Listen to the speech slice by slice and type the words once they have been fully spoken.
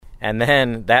And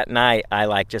then that night,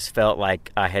 I just felt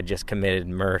like I had just committed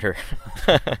murder.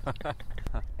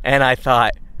 And I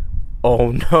thought,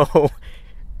 oh no,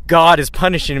 God is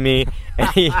punishing me.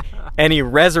 And he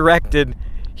resurrected,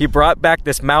 he brought back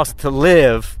this mouse to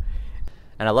live.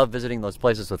 And I love visiting those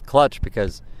places with Clutch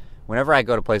because whenever I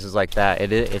go to places like that,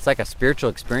 it's like a spiritual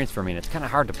experience for me. And it's kind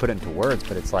of hard to put into words,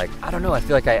 but it's like, I don't know, I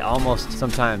feel like I almost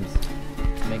sometimes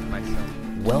make myself.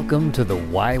 Welcome to the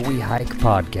Why We Hike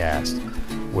podcast,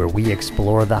 where we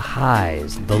explore the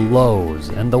highs, the lows,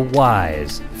 and the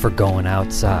whys for going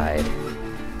outside.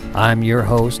 I'm your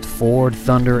host, Ford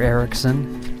Thunder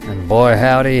Erickson, and boy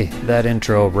howdy, that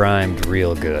intro rhymed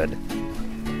real good.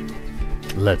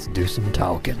 Let's do some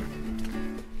talking.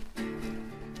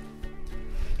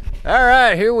 All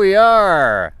right, here we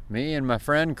are. Me and my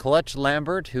friend Clutch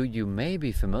Lambert, who you may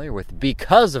be familiar with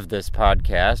because of this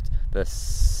podcast. The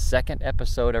second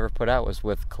episode ever put out was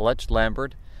with Clutch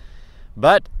Lambert.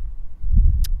 But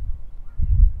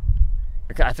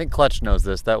I think Clutch knows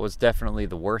this. That was definitely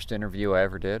the worst interview I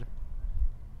ever did.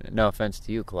 No offense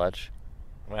to you, Clutch.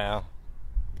 Well,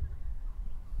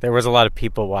 there was a lot of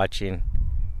people watching.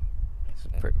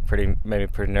 Pretty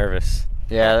nervous.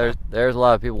 Yeah, there's a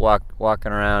lot of people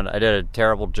walking around. I did a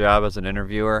terrible job as an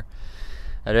interviewer.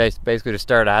 I basically just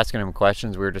started asking him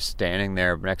questions. We were just standing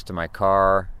there next to my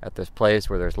car at this place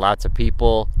where there's lots of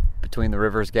people between the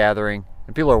rivers gathering.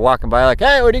 And people are walking by like,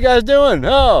 hey, what are you guys doing?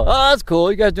 Oh, that's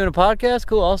cool. You guys doing a podcast?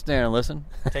 Cool, I'll stand and listen.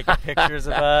 Taking pictures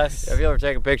of us. If people were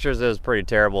taking pictures, it was pretty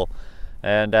terrible.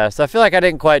 And so I feel like I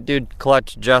didn't quite do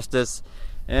Clutch justice.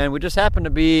 And we just happened to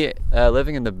be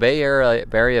living in the Bay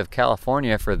Area of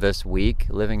California for this week,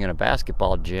 living in a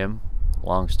basketball gym,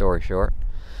 long story short,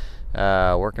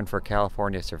 working for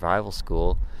California Survival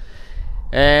School.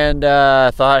 And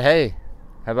thought, hey,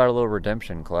 how about a little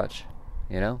redemption, Clutch?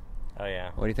 You know? Oh,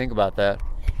 yeah. What do you think about that?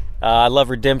 I love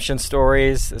redemption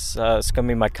stories. It's going to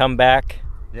be my comeback.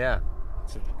 Yeah.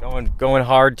 It's going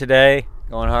hard today.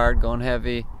 Going hard, going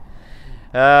heavy.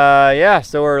 Yeah,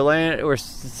 so we're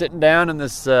sitting down in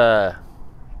this, just a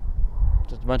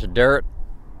bunch of dirt.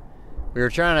 We were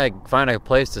trying to find a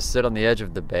place to sit on the edge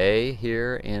of the bay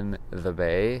here in the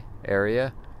Bay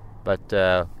Area, but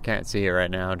can't see it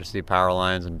right now. Just see power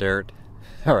lines and dirt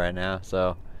right now,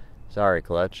 so sorry,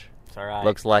 Clutch. It's all right.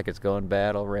 Looks like it's going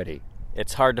bad already.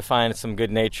 It's hard to find some good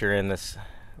nature in this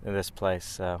place,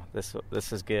 so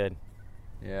this is good.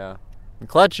 Yeah. And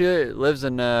Clutch lives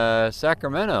in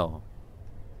Sacramento.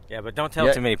 Yeah, but don't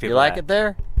tell too many people. You like it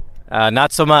there?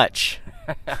 Not so much.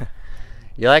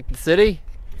 You like the city?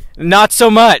 Not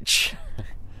so much.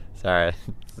 Sorry,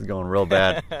 this is going real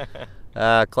bad.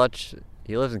 Clutch,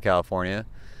 he lives in California,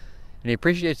 and he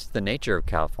appreciates the nature of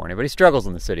California, but he struggles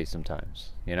in the city sometimes,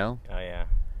 you know? Oh, yeah.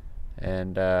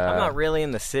 And I'm not really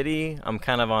in the city. I'm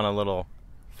kind of on a little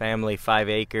family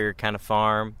 5-acre kind of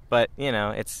farm, but, you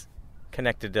know, it's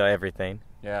connected to everything.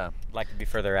 Yeah. I'd like to be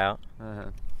further out.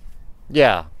 Uh-huh.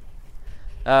 Yeah.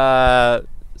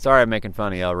 Sorry I'm making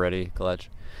fun of you already, Clutch.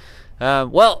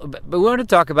 But we wanted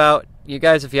to talk about, you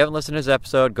guys, if you haven't listened to this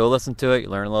episode, go listen to it. You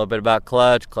learn a little bit about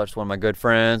Clutch. Clutch's one of my good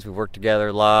friends. We've worked together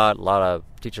a lot,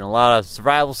 teaching a lot of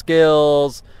survival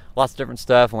skills, lots of different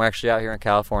stuff. And we're actually out here in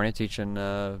California teaching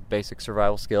basic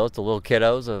survival skills to little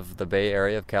kiddos of the Bay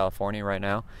Area of California right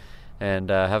now.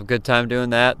 And have a good time doing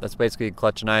that. That's basically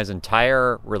Clutch and I's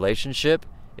entire relationship,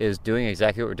 is doing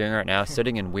exactly what we're doing right now,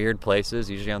 sitting in weird places,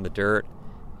 usually on the dirt,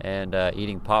 and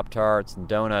eating Pop-Tarts and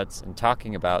donuts and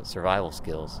talking about survival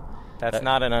skills. That's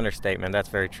not an understatement. That's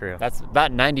very true. That's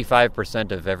about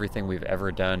 95% of everything we've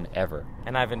ever done, ever.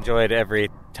 And I've enjoyed every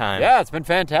time. Yeah, it's been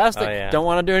fantastic. Oh, yeah. Don't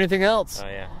want to do anything else. Oh,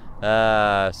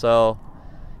 yeah. So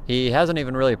he hasn't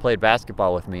even really played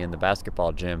basketball with me in the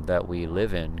basketball gym that we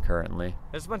live in currently.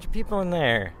 There's a bunch of people in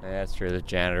there. Yeah, that's true. The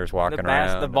janitor's walking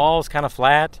around. The ball's kind of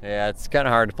flat. Yeah, it's kind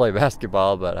of hard to play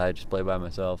basketball, but I just play by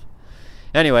myself.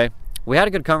 Anyway, we had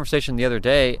a good conversation the other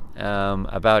day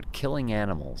about killing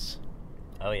animals.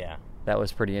 Oh, yeah. That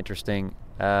was pretty interesting.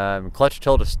 Clutch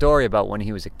told a story about when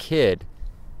he was a kid,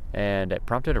 and it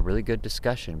prompted a really good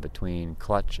discussion between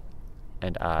Clutch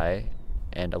and I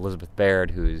and Elizabeth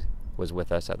Baird, who was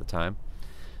with us at the time.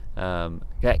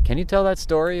 Can you tell that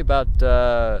story about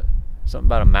something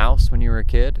about a mouse when you were a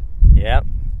kid? Yep.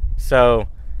 So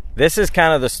this is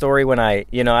kind of the story when I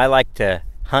like to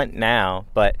hunt now,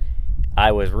 but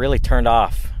I was really turned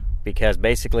off because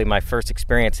basically my first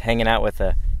experience hanging out with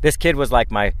this kid was like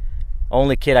my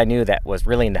only kid I knew that was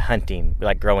really into hunting,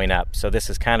 like growing up. So this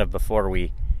is kind of before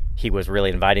he was really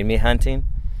inviting me hunting.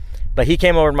 But he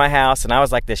came over to my house, and I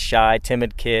was like this shy,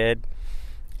 timid kid,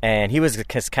 and he was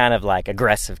just kind of like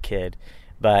aggressive kid.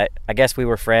 But I guess we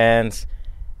were friends,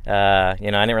 I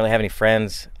didn't really have any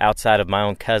friends outside of my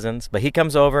own cousins, but he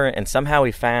comes over and somehow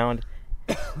we found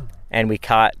and we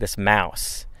caught this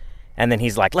mouse. And then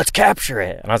he's like, let's capture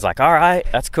it. And I was like, all right,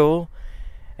 that's cool.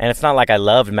 And it's not like I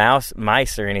loved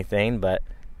mice or anything, but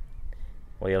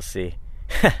well, you'll see.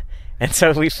 And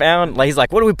so we found, like, he's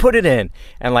like, what do we put it in?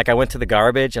 And like I went to the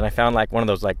garbage and I found like one of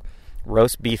those like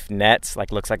roast beef nets,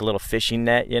 like looks like a little fishing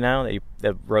net, that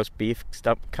the roast beef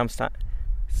stuff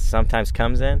sometimes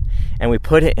comes in. And we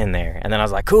put it in there. And then I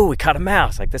was like, cool, we caught a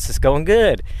mouse. Like, this is going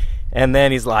good. And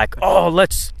then he's like, oh,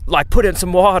 let's like put in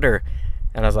some water.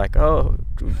 And I was like, oh,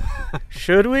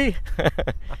 should we?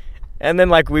 And then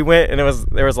like we went and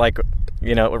there was like,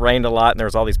 it rained a lot and there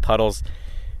was all these puddles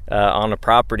on the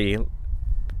property,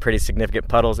 pretty significant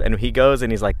puddles. And he goes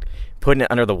and he's like putting it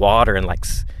under the water and like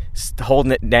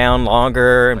holding it down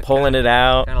longer and like pulling it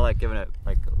out. Kind of like giving it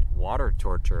like water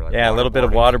torture. Like yeah, a little bit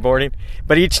of waterboarding.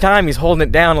 But each time he's holding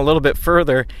it down a little bit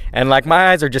further. And like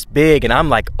my eyes are just big and I'm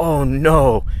like, oh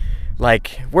no,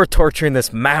 like we're torturing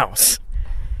this mouse.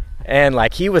 And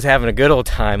like he was having a good old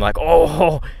time, like,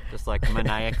 oh, just like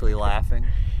maniacally laughing.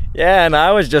 Yeah, and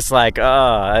I was just like,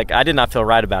 I did not feel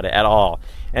right about it at all.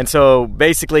 And so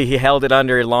basically he held it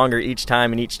under longer each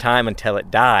time until it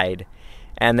died.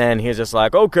 And then he was just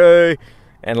like, okay,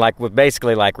 and like was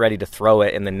basically like ready to throw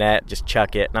it in the net, just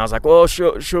chuck it. And I was like, well,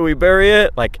 should we bury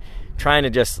it? Like trying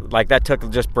to just like, that took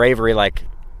just bravery, like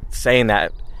saying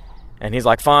that. And he's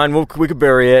like, fine, we could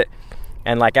bury it.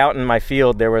 And like out in my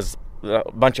field there was a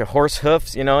bunch of horse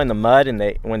hoofs, in the mud, and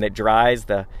when it dries,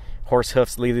 the horse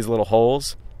hoofs leave these little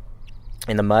holes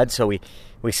in the mud. So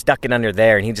we stuck it under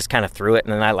there, and he just kind of threw it,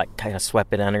 and then I like kind of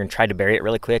swept it under and tried to bury it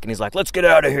really quick. And he's like, let's get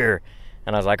out of here.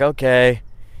 And I was like, okay.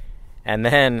 And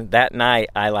then that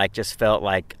night I like just felt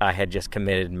like I had just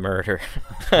committed murder.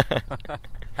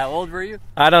 How old were you?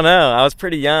 I don't know. I was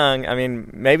pretty young. I mean,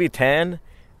 maybe 10.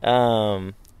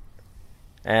 And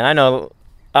I know,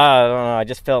 I don't know, I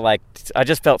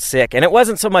just felt sick. And it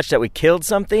wasn't so much that we killed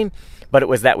something, but it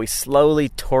was that we slowly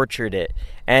tortured it.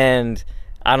 And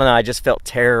I don't know, I just felt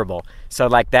terrible. So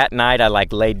like that night I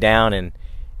like laid down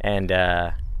and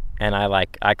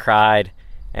I cried,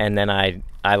 and then I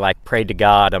like prayed to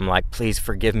God. I'm like, please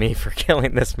forgive me for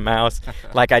killing this mouse.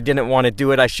 Like I didn't want to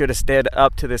do it. I should have stood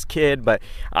up to this kid, but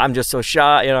I'm just so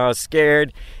shot, I was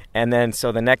scared. And then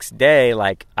so the next day,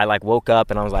 like I like woke up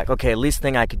and I was like, okay, least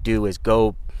thing I could do is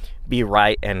go be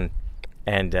right and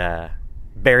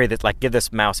bury this, like give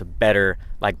this mouse a better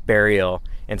like burial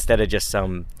instead of just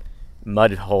some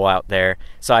mud hole out there.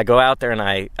 So I go out there and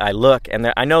I look,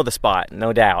 and I know the spot,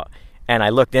 no doubt. And I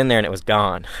looked in there and it was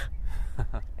gone.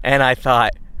 And I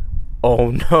thought,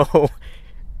 oh no,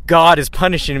 God is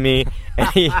punishing me.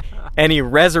 And he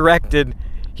resurrected,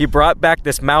 he brought back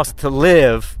this mouse to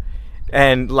live.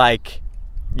 And like,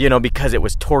 because it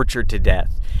was tortured to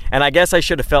death. And I guess I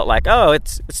should have felt like, oh,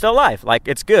 it's still alive, like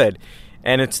it's good.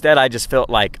 And instead I just felt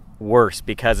like worse,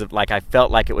 because of like I felt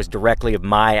like it was directly of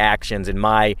my actions and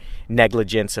my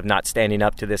negligence of not standing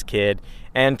up to this kid.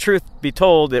 And truth be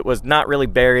told, it was not really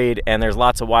buried, and there's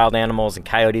lots of wild animals and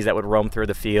coyotes that would roam through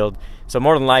the field. So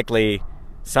more than likely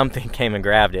something came and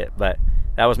grabbed it. But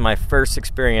that was my first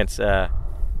experience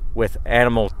with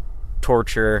animal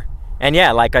torture. And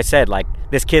yeah, like I said, like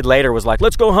this kid later was like,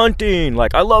 let's go hunting.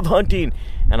 Like, I love hunting.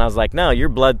 And I was like, no, you're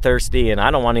bloodthirsty and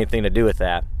I don't want anything to do with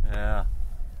that.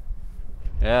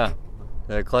 Yeah.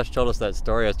 Clutch told us that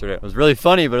story yesterday. It was really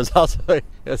funny, but it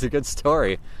was a good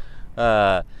story.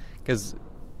 Because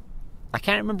I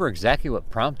can't remember exactly what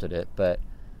prompted it, but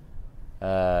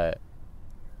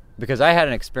because I had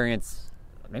an experience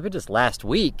maybe just last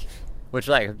week, which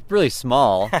like really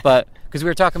small, but because we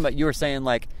were talking about, you were saying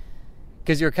like,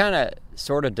 because you're kind of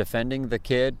sort of defending the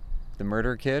kid, the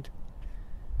murder kid,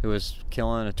 who was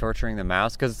killing and torturing the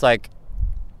mouse. Because it's like,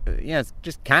 it's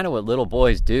just kind of what little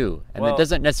boys do. And it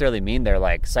doesn't necessarily mean they're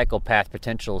like psychopath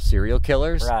potential serial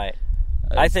killers. Right.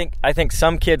 I think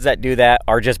some kids that do that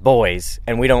are just boys,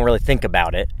 and we don't really think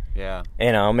about it. Yeah.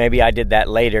 Maybe I did that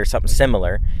later, something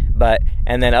similar.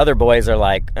 And then other boys are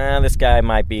like, this guy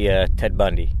might be a Ted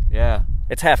Bundy. Yeah.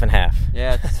 It's half and half.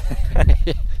 Yeah,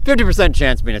 it's 50%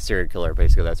 chance being a serial killer,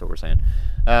 basically. That's what we're saying.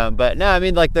 But no, I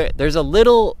mean, like there's a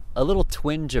little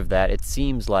twinge of that. It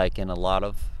seems like in a lot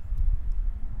of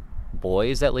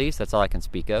boys, at least. That's all I can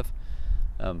speak of,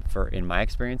 in my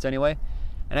experience, anyway.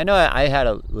 And I know I had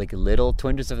little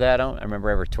twinges of that. I don't remember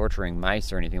ever torturing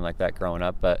mice or anything like that growing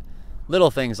up, but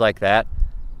little things like that.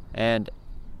 And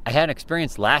I had an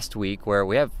experience last week where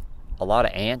we have a lot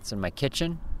of ants in my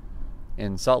kitchen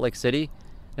in Salt Lake City.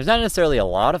 There's not necessarily a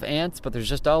lot of ants, but there's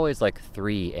just always like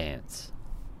 3 ants,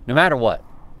 no matter what.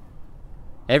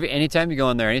 Anytime you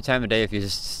go in there, any time of day, if you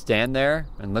just stand there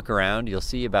and look around, you'll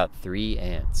see about 3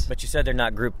 ants. But you said they're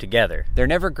not grouped together. They're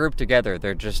never grouped together.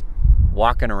 They're just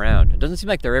walking around. It doesn't seem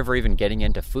like they're ever even getting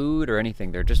into food or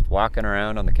anything. They're just walking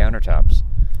around on the countertops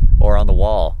or on the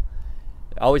wall.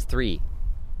 Always 3.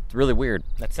 It's really weird.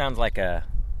 That sounds like a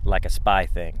spy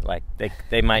thing. Like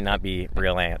they might not be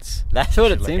real ants. That's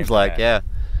what it seems like, yeah.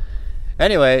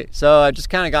 Anyway, so I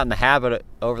just kind of got in the habit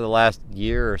over the last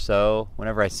year or so.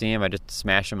 Whenever I see them, I just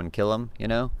smash them and kill them, you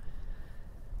know.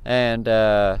 And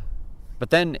but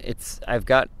then I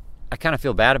kind of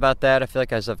feel bad about that. I feel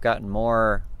like as I've gotten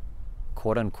more,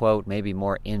 quote unquote, maybe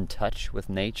more in touch with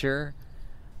nature,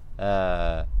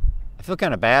 I feel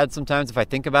kind of bad sometimes if I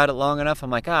think about it long enough.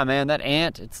 I'm like, man, that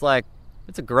ant, it's a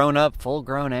grown-up,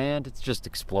 full-grown ant. It's just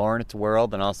exploring its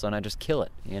world, and all of a sudden I just kill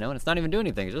it, you know. And it's not even doing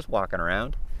anything. It's just walking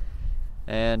around.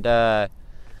 And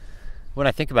when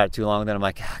I think about it too long, then I'm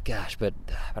like, gosh, but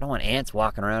I don't want ants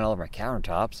walking around all over my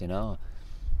countertops, you know.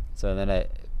 So then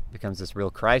it becomes this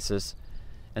real crisis.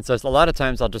 And so a lot of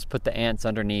times I'll just put the ants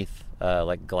underneath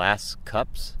like glass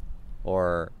cups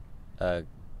or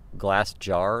glass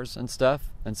jars and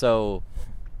stuff. And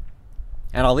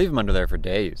I'll leave them under there for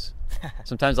days.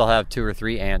 Sometimes I'll have 2 or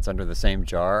 3 ants under the same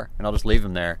jar, and I'll just leave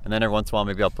them there. And then every once in a while,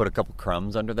 maybe I'll put a couple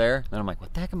crumbs under there. And I'm like,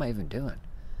 what the heck am I even doing?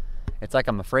 It's like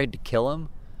I'm afraid to kill them,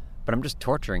 but I'm just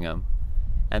torturing them.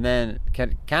 And then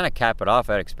kind of cap it off,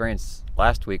 I had experience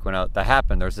last week when that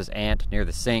happened. There was this ant near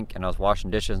the sink, and I was washing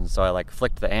dishes, and so I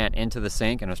flicked the ant into the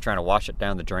sink, and I was trying to wash it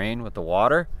down the drain with the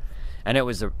water. And it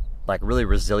was a really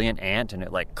resilient ant, and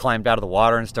it climbed out of the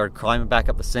water and started climbing back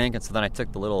up the sink. And so then I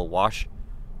took the little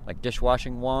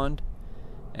dishwashing wand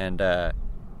and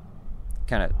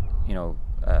kind of,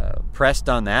 pressed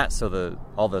on that so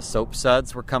all the soap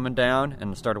suds were coming down,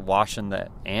 and started washing the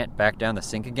ant back down the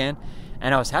sink again.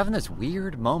 And I was having this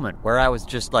weird moment where I was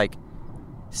just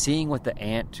seeing what the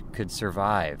ant could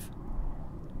survive.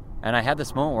 And I had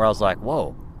this moment where I was like,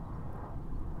 whoa.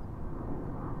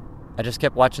 I just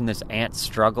kept watching this ant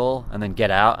struggle and then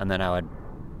get out, and then I would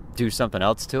do something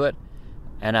else to it.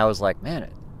 And I was like,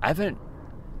 man,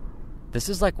 this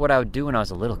is like what I would do when I was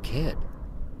a little kid.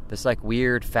 This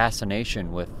weird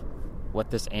fascination with what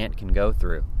this ant can go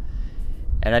through.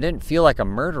 And I didn't feel like a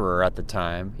murderer at the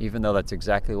time, even though that's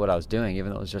exactly what I was doing,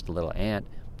 even though it was just a little ant.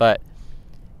 But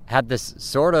had this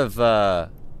sort of,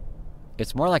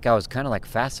 it's more like I was kind of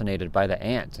fascinated by the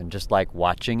ant and just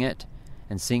watching it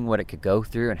and seeing what it could go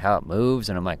through and how it moves.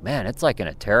 And I'm like, man, it's in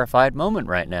a terrified moment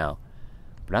right now.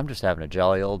 But I'm just having a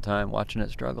jolly old time watching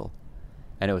it struggle.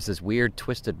 And it was this weird,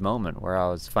 twisted moment where I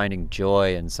was finding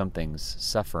joy in something's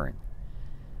suffering.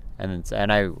 And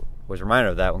I was reminded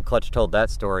of that when Clutch told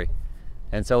that story.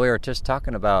 And so we were just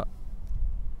talking about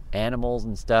animals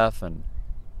and stuff and,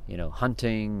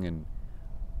 hunting and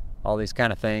all these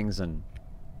kind of things. And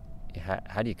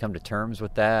how do you come to terms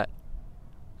with that?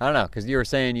 I don't know, because you were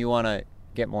saying you want to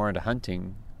get more into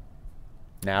hunting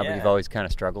now, but you've always kind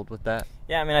of struggled with that.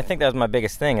 Yeah, I mean, I think that was my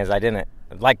biggest thing is I didn't,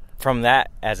 from that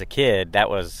as a kid, that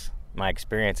was my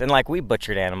experience. And, we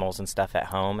butchered animals and stuff at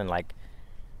home, and,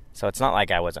 so it's not like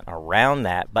I wasn't around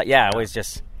that. But, yeah, I was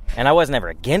just, and I wasn't ever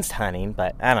against hunting,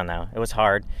 but I don't know. It was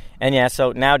hard. And, yeah,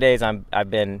 so nowadays I've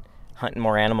been hunting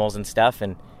more animals and stuff,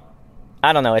 and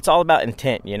I don't know. It's all about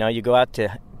intent, You go out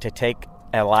to take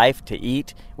a life to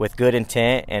eat with good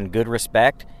intent and good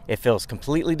respect. It feels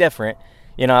completely different.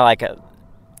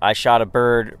 I shot a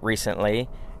bird recently,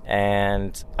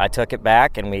 and I took it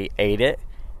back, and we ate it.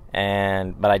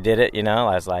 But I did it, I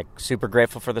was super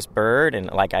grateful for this bird,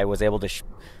 and I was able to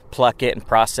pluck it and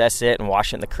process it and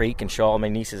wash it in the creek and show all my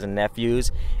nieces and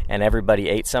nephews, and everybody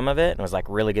ate some of it, and it was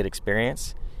really good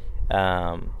experience.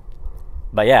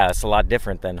 But yeah, it's a lot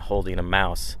different than holding a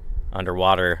mouse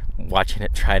underwater, watching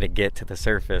it try to get to the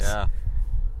surface. Yeah.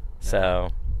 So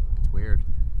it's weird.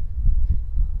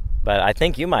 But I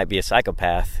think you might be a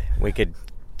psychopath. We could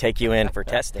take you in for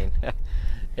testing.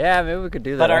 Yeah, maybe we could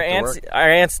do that.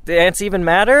 But do ants even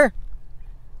matter?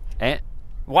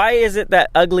 Why is it that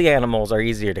ugly animals are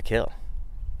easier to kill?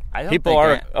 People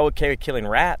are okay with killing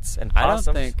rats and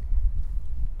possums.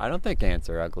 I don't think ants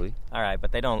are ugly. All right,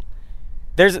 but they don't.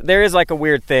 There is a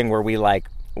weird thing where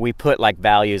we put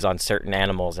values on certain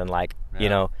animals, and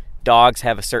dogs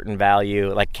have a certain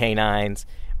value, canines,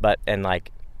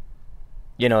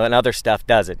 and other stuff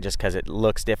doesn't, just because it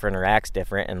looks different or acts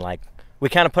different, and we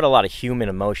kind of put a lot of human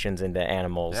emotions into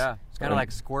animals. Yeah, it's kind of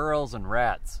like squirrels and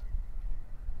rats.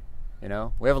 We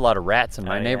have a lot of rats in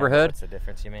my neighborhood. What's the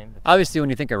difference you mean? Obviously, when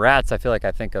you think of rats, I feel like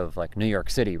I think of New York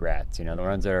City rats. The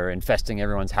ones that are infesting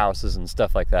everyone's houses and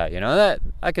stuff like that. That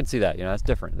I could see that. That's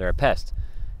different. They're a pest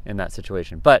in that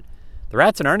situation. But The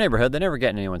rats in our neighborhood, they never get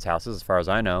in anyone's houses as far as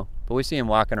I know. But we see them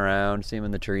walking around, see them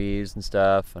in the trees and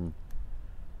stuff. And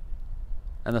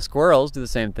the squirrels do the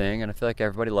same thing. And I feel like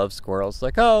everybody loves squirrels.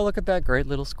 Like, oh, look at that great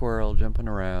little squirrel jumping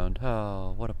around.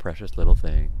 Oh, what a precious little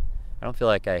thing. I don't feel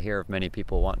like I hear of many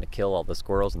people wanting to kill all the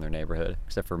squirrels in their neighborhood,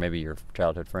 except for maybe your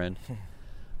childhood friend.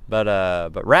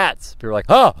 But rats, people are like,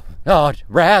 oh,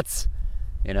 rats,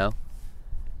 you know?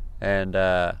 And,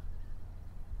 well,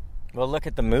 look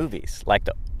at the movies. Like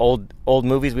the old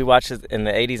movies we watched in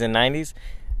the 80s and 90s.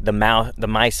 The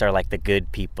mice are like the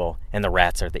good people, and the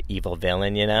rats are the evil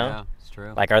villain, you know? Yeah, it's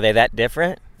true. Like, are they that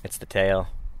different? It's the tail.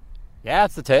 Yeah,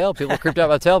 it's the tail. People are creeped out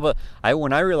by the tail. But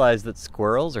when I realized that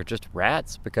squirrels are just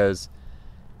rats, because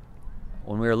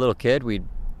when we were a little kid, we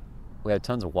had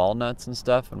tons of walnuts and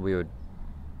stuff, and we would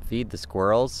feed the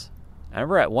squirrels. I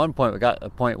remember at one point we got a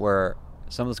point where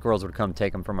some of the squirrels would come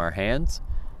take them from our hands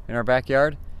in our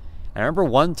backyard. And I remember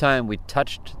one time we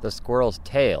touched the squirrel's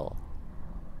tail.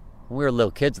 We were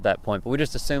little kids at that point, but we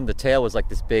just assumed the tail was like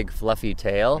this big fluffy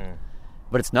tail.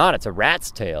 But it's not. It's a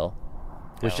rat's tail.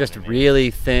 It's just really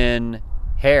thin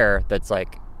hair that's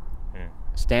like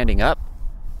standing up,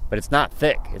 but it's not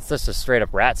thick. It's just a straight up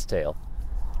rat's tail.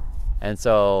 And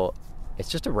so it's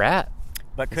just a rat.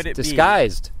 But could it be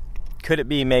disguised? Could it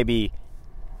be maybe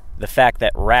the fact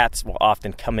that rats will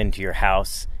often come into your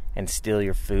house and steal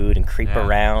your food and creep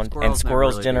around, and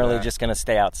squirrels really generally just going to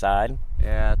stay outside?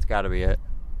 Yeah, that's got to be it.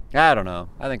 I don't know.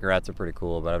 I think rats are pretty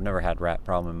cool, but I've never had a rat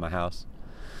problem in my house.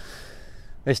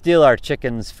 They steal our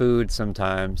chickens' food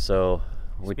sometimes, so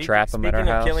we trap them at our house.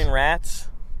 Speaking of killing rats,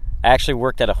 I actually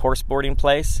worked at a horse boarding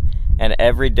place, and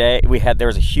every day there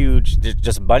was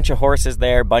just a bunch of horses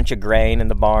there, a bunch of grain in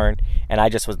the barn, and I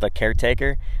just was the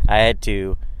caretaker. I had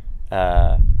to,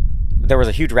 there was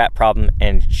a huge rat problem,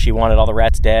 and she wanted all the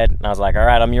rats dead, and I was like, all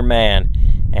right, I'm your man.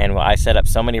 And I set up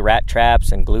so many rat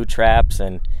traps and glue traps,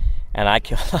 and I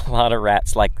killed a lot of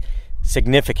rats, like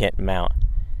significant amount.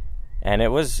 And it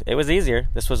was easier.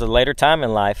 This was a later time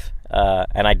in life,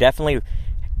 and I definitely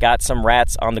got some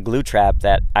rats on the glue trap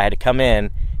that I had to come in,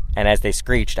 and as they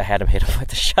screeched, I had them hit them with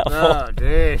the shovel. Oh,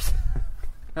 jeez.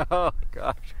 Oh,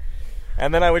 gosh.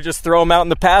 And then I would just throw them out in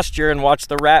the pasture and watch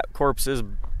the rat corpses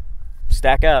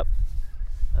stack up.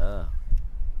 Oh,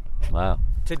 wow.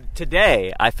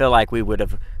 Today, I feel like we would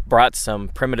have brought some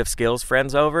primitive skills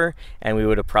friends over, and we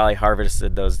would have probably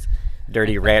harvested those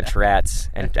dirty ranch rats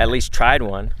and at least tried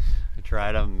one.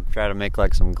 Try to make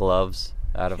like some gloves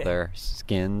out of their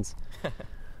skins.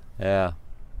 Yeah.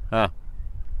 Huh.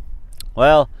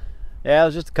 Well, yeah, it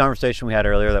was just a conversation we had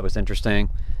earlier that was interesting.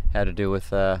 Had to do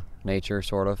with nature,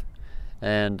 sort of.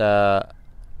 And I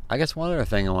guess one other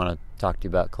thing I want to talk to you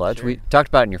about, Clutch. Sure. We talked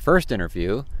about in your first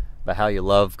interview about how you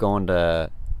love going to,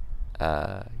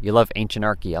 you love ancient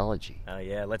archaeology. Oh,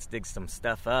 yeah, let's dig some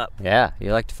stuff up. Yeah,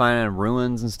 you like to find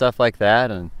ruins and stuff like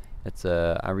that. And it's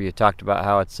you talked about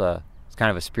how it's kind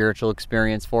of a spiritual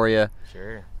experience for you.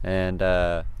 Sure. And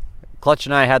Clutch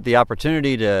and I had the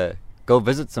opportunity to go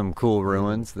visit some cool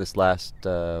ruins this last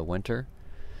winter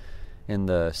in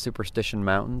the Superstition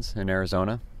Mountains in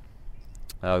Arizona.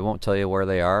 We won't tell you where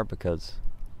they are because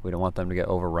we don't want them to get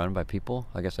overrun by people.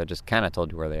 I guess I just kind of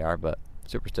told you where they are, but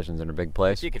Superstition's in a big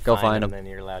place. If you could go find them, then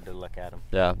you're allowed to look at them.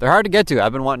 Yeah, they're hard to get to.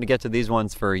 I've been wanting to get to these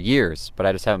ones for years, but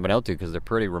I just haven't been able to because they're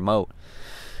pretty remote.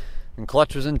 And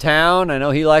Clutch was in town. I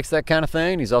know he likes that kind of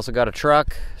thing. He's also got a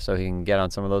truck, so he can get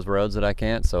on some of those roads that I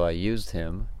can't. So I used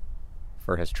him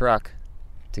for his truck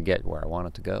to get where I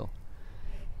wanted to go.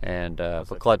 And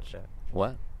for Clutch,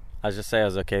 what? I was just saying I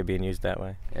was okay being used that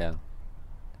way. Yeah.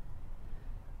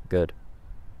 Good.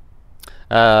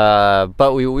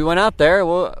 But we went out there.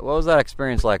 What was that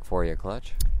experience like for you,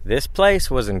 Clutch? This place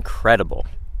was incredible.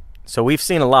 So we've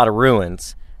seen a lot of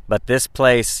ruins, but this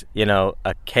place,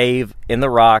 a cave in the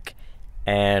rock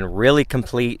and really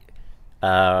complete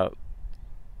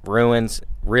ruins,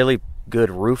 really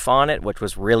good roof on it, which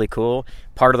was really cool.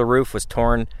 Part of the roof was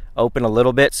torn open a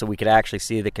little bit so we could actually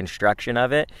see the construction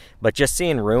of it. But just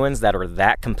seeing ruins that are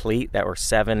that complete, that were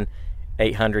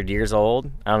 700-800 years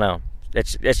old, I don't know.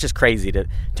 It's just crazy to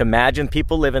imagine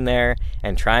people living there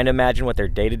and trying to imagine what their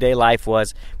day-to-day life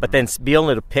was, but then be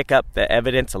able to pick up the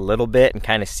evidence a little bit and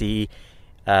kind of see,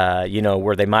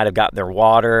 where they might have got their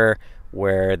water,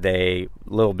 where a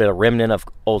little bit of remnant of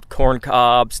old corn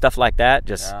cob, stuff like that.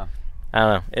 I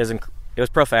don't know. It was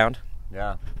profound.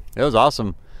 Yeah, it was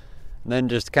awesome. And then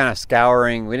just kind of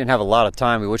scouring. We didn't have a lot of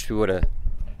time. We wish we would have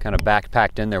kind of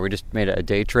backpacked in there. We just made a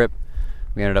day trip.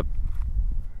 We ended up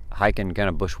hiking, kind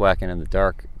of bushwhacking in the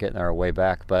dark, getting our way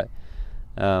back. But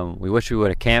we wish we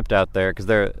would have camped out there because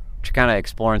kind of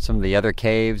exploring some of the other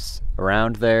caves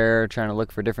around there, trying to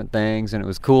look for different things. And it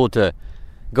was cool to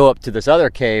go up to this other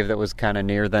cave that was kind of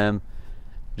near them,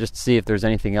 just to see if there's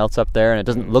anything else up there. And it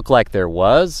doesn't look like there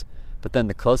was, but then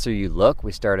the closer you look,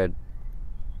 we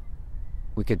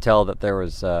could tell that there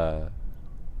was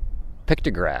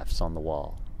pictographs on the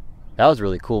wall. That was a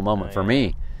really cool moment for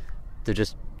me, to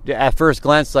just, at first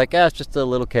glance, like, it's just a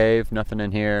little cave, nothing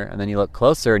in here. And then you look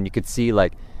closer and you could see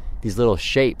like these little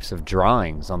shapes of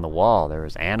drawings on the wall. There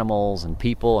was animals and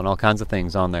people and all kinds of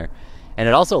things on there. And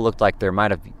it also looked like there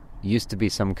might have used to be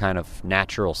some kind of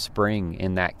natural spring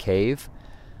in that cave,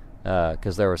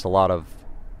 because there was a lot of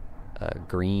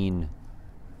green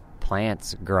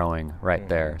plants growing right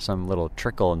there, some little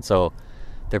trickle. And so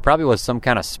there probably was some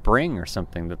kind of spring or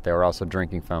something that they were also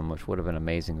drinking from, which would have been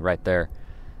amazing right there.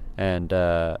 And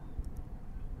it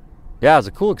was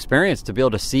a cool experience to be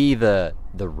able to see the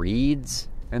reeds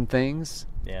and things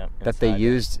that they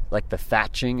used, like the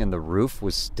thatching and the roof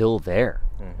was still there.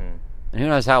 And who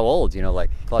knows how old, like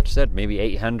Clutch said, maybe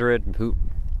 800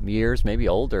 years, maybe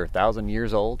older, 1,000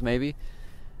 years old maybe.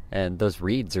 And those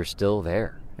reeds are still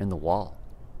there in the wall.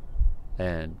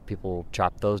 And people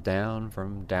chopped those down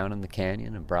from down in the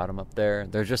canyon and brought them up there.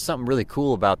 There's just something really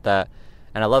cool about that.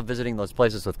 And I love visiting those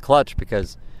places with Clutch,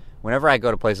 because whenever I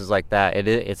go to places like that,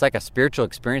 it's like a spiritual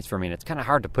experience for me. And it's kind of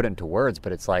hard to put it into words,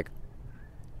 but it's like,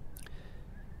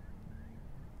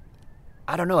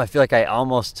 I don't know, I feel like I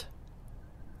almost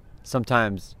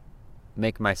sometimes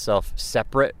make myself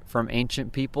separate from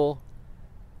ancient people,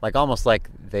 like almost like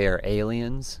they are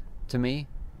aliens to me.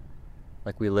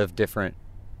 Like we live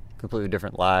completely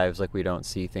different lives, like we don't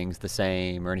see things the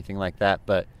same or anything like that.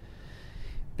 But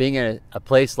being in a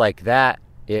place like that,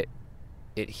 it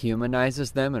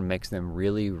humanizes them and makes them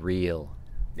really real.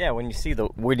 Yeah, when you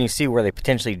see where they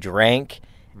potentially drank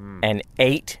and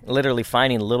ate, literally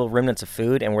finding little remnants of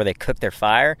food, and where they cook their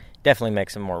fire, definitely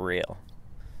makes them more real.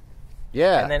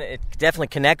 Yeah. And then it definitely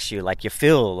connects you. Like, you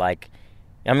feel like,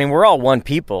 I mean, we're all one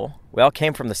people. We all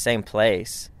came from the same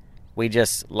place. We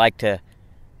just like to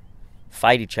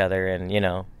fight each other and,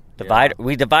 divide. Yeah.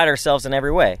 We divide ourselves in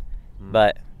every way.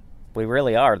 But we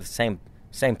really are the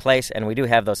same place, and we do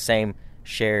have those same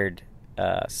shared,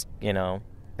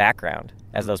 background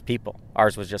as those people.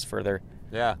 Ours was just further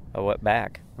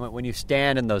back. When you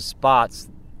stand in those spots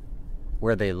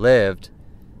where they lived,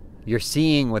 you're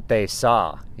seeing what they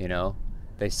saw,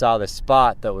 They saw this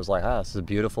spot that was like, this is a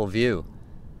beautiful view.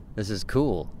 This is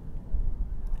cool.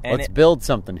 And let's build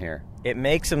something here. It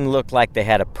makes them look like they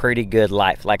had a pretty good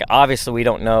life. Like, obviously, we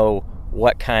don't know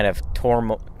what kind of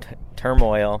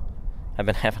turmoil. I've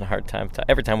been having a hard time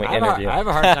every time we interview. I have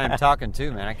a hard time talking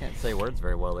too, man. I can't say words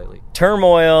very well lately.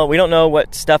 Turmoil. We don't know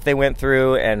what stuff they went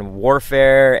through, and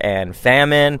warfare and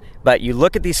famine. But you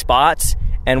look at these spots,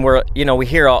 and we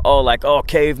hear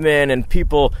cavemen and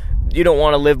people. You don't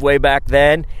want to live way back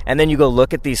then. And then you go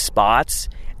look at these spots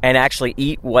and actually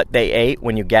eat what they ate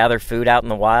when you gather food out in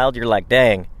the wild. You're like,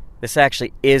 dang, this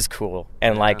actually is cool.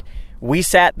 And we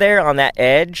sat there on that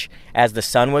edge as the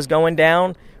sun was going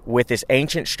down with this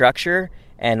ancient structure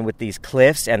and with these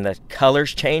cliffs and the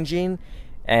colors changing,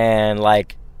 and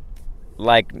like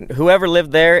whoever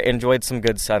lived there enjoyed some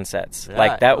good sunsets.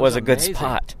 Yeah, that was a amazing. good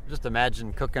spot. Just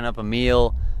imagine cooking up a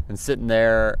meal and sitting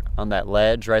there on that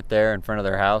ledge right there in front of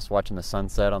their house, watching the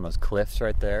sunset on those cliffs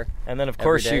right there. And then, of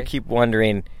course, you keep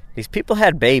wondering, these people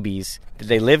had babies. Did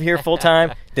they live here full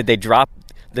time? Did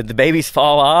the babies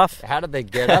fall off? How did they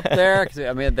get up there? 'Cause,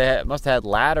 I mean, they must have had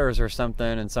ladders or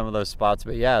something in some of those spots.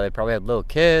 But yeah, they probably had little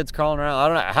kids crawling around. I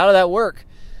don't know. How did that work?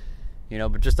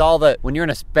 But just all that, when you're in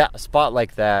a spot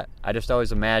like that, I just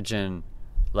always imagine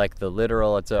like the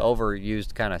literal, it's an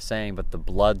overused kind of saying, but the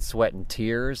blood, sweat, and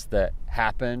tears that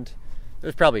happened.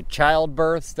 There's probably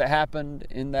childbirths that happened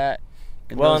in those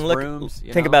rooms.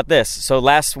 Think about this. So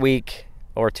last week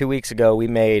or 2 weeks ago, we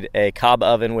made a cob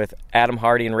oven with Adam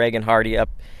Hardy and Reagan Hardy up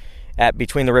at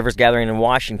Between the Rivers Gathering in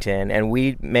Washington, and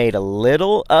we made a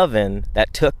little oven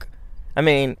that took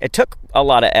a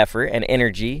lot of effort and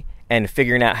energy and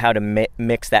figuring out how to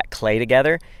mix that clay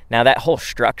together. Now, that whole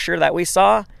structure that we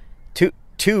saw,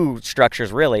 two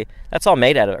structures really, that's all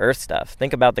made out of earth stuff.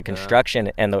 Think about the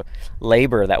construction and the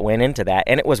labor that went into that,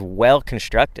 and it was well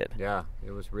constructed. Yeah,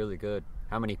 it was really good.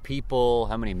 How many people,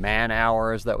 how many man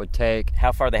hours that would take.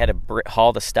 How far they had to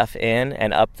haul the stuff in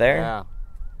and up there.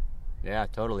 Yeah,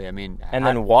 totally. I mean, and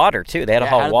then water too. They had to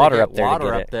haul water up there to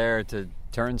get it. There to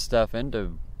turn stuff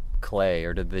into clay,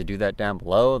 or did they do that down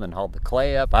below, then haul the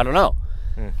clay up? I don't know.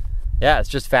 Yeah, it's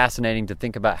just fascinating to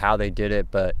think about how they did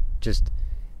it, but just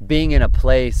being in a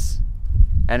place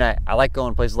And I like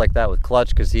going places like that with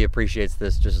Clutch because he appreciates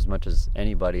this just as much as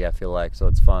anybody, I feel like. So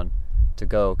it's fun to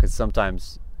go, because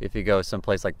sometimes if you go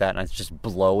someplace like that and it's just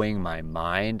blowing my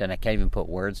mind and I can't even put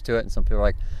words to it, and some people are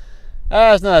like,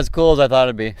 it's not as cool as I thought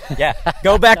it'd be. Yeah,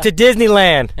 go back to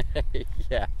Disneyland.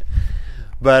 Yeah.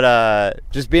 But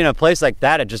just being in a place like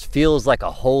that, it just feels like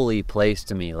a holy place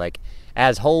to me. Like,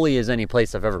 as holy as any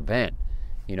place I've ever been.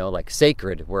 You know, like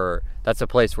sacred, where that's a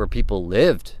place where people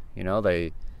lived. You know,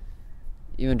 they,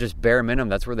 even just bare minimum,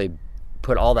 that's where they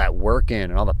put all that work in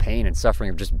and all the pain and suffering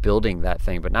of just building that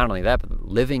thing. But not only that, but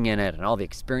living in it and all the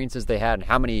experiences they had and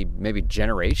how many maybe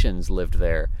generations lived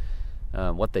there,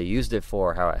 what they used it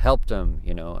for, how it helped them,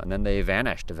 you know, and then they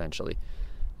vanished eventually.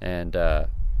 And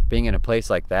being in a place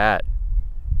like that,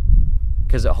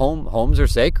 because homes are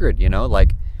sacred, you know,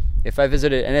 like if I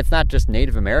visited, and it's not just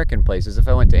Native American places, if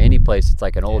I went to any place, it's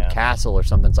like an old castle or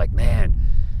something, it's like, man,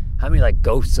 how many like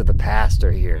ghosts of the past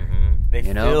are here?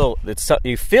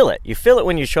 You feel it. You feel it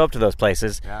when you show up to those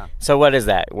places. Yeah. So what is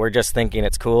that? We're just thinking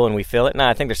it's cool and we feel it? No,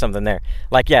 I think there's something there.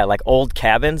 Like, like old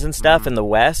cabins and stuff in the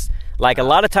West. Like a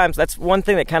lot of times, that's one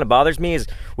thing that kind of bothers me is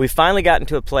we finally got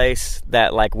into a place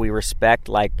that like we respect,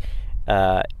 like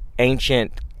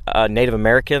ancient Native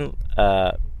American,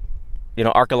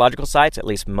 archaeological sites. At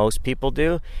least most people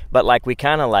do. But like we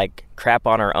kind of like crap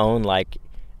on our own, like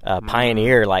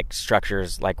pioneer like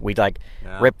structures. Like we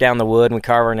rip down the wood and we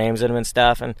carve our names in them and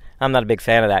stuff. And I'm not a big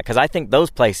fan of that because I think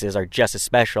those places are just as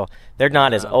special. They're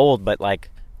not as old, but like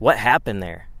what happened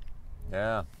there?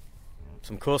 Yeah,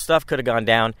 some cool stuff could have gone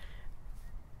down.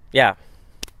 Yeah.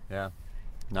 No,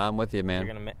 I'm with you, man.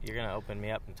 You're gonna open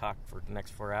me up and talk for the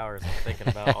next 4 hours thinking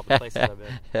about all the places I've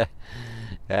been.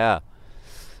 Yeah,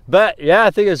 but yeah,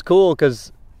 I think it's cool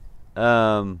because,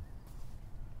 when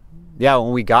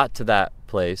we got to that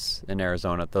place in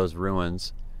Arizona, those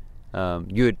ruins,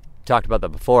 you had talked about that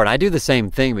before, and I do the same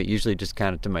thing, but usually just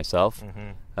kind of to myself.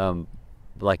 Mm-hmm.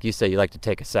 Like you say, you like to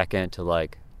take a second to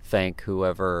like thank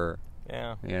whoever.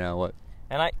 Yeah. You know what?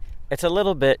 And it's a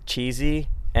little bit cheesy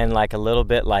and like a little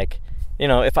bit like,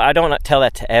 if I don't tell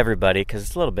that to everybody, because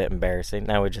it's a little bit embarrassing.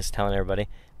 Now we're just telling everybody.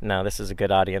 No, this is a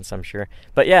good audience, I'm sure.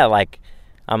 But yeah, like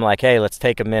I'm like, hey, let's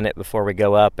take a minute before we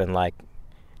go up and like,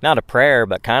 not a prayer,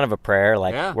 but kind of a prayer.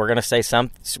 Like we're gonna say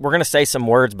some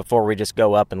words before we just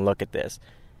go up and look at this.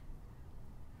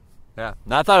 Yeah,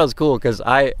 and I thought it was cool because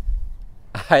I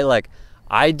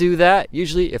do that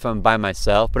usually if I'm by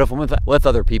myself. But if I'm with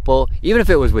other people, even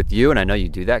if it was with you, and I know you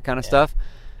do that kind of stuff,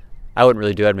 I wouldn't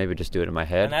really do it. I'd maybe just do it in my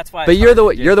head. And that's why. But you're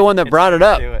the one that brought it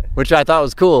up, which I thought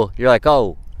was cool. You're like,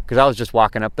 oh, because I was just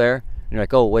walking up there, and you're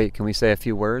like, oh, wait, can we say a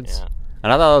few words? Yeah.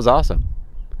 And I thought that was awesome.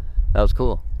 That was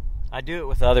cool. I do it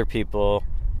with other people,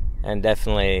 and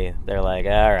definitely they're like,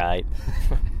 all right.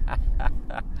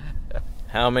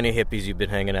 How many hippies you been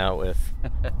hanging out with?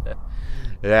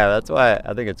 Yeah, that's why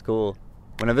I think it's cool.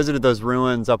 When I visited those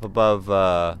ruins up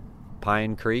above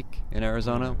Pine Creek in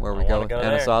Arizona, where we go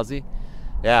Anasazi.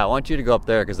 Yeah, I want you to go up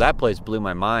there because that place blew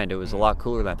my mind. It was a lot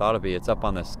cooler than I thought it'd be. It's up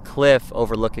on this cliff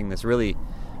overlooking this really,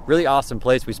 really awesome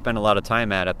place we spend a lot of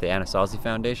time at the Anasazi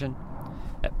Foundation.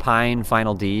 At Pine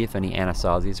Final D, if any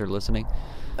Anasazis are listening.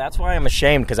 That's why I'm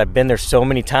ashamed, because I've been there so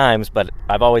many times, but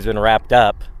I've always been wrapped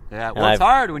up. Yeah, well, it's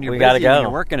hard when you're busy and you're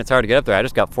working. It's hard to get up there. I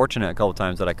just got fortunate a couple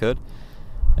times that I could.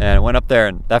 And I went up there,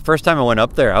 and that first time I went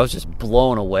up there, I was just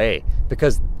blown away.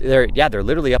 Because they're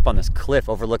literally up on this cliff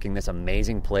overlooking this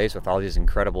amazing place with all these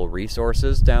incredible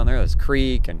resources down there. This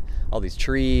creek and all these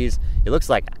trees. It looks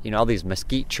like, all these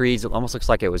mesquite trees. It almost looks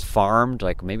like it was farmed.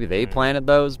 Like maybe they planted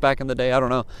those back in the day. I don't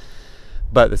know.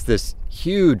 But it's this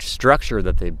huge structure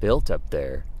that they built up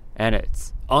there, and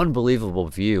it's unbelievable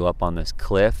view up on this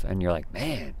cliff, and you're like,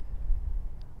 man,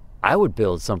 I would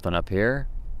build something up here,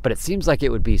 but it seems like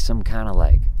it would be some kind of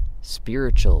like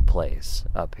spiritual place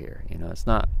up here. It's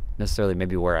not necessarily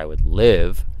maybe where I would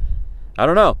live. I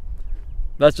don't know.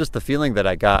 That's just the feeling that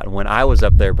I got when I was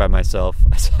up there by myself.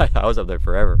 I was up there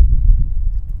forever.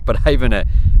 But I even at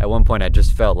one point I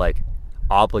just felt like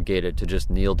obligated to just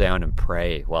kneel down and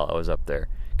pray while I was up there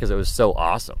because it was so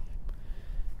awesome,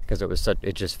 because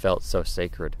it just felt so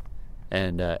sacred.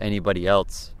 And anybody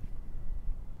else,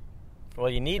 well,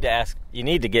 you need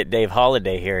to get Dave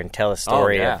Holliday here and tell a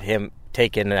story of him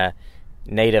taking a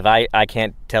native. I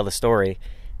can't tell the story,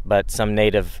 but some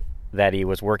native that he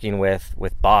was working with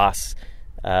Boss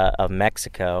of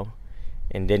Mexico,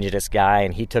 indigenous guy,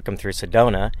 and he took him through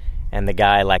Sedona, and the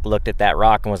guy like looked at that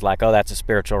rock and was like, oh, that's a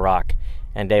spiritual rock.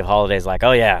 And Dave Holliday's like,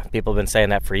 oh yeah, people have been saying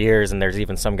that for years, and there's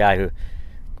even some guy who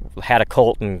had a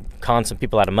cult and conned some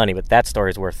people out of money, but that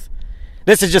story's worth...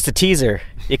 This is just a teaser.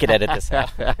 You could edit this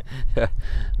out. Well,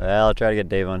 I'll try to get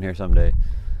Dave on here someday.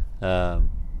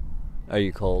 Are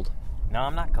you cold? No,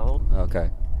 I'm not cold. Okay.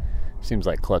 Seems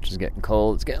like Clutch is getting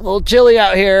cold. It's getting a little chilly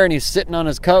out here, and he's sitting on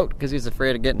his coat because he's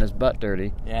afraid of getting his butt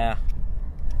dirty. Yeah.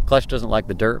 Clutch doesn't like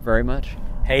the dirt very much.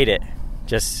 Hate it.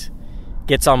 Just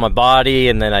gets on my body,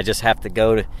 and then I just have to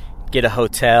go to get a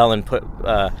hotel and put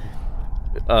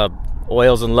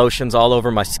oils and lotions all over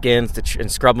my skins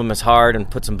and scrub them as hard and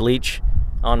put some bleach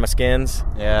on my skins.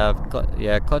 Yeah,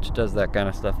 Clutch does that kind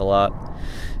of stuff a lot.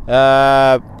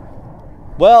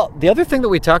 Well, the other thing that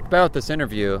we talked about with this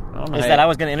interview... I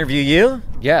was going to interview you?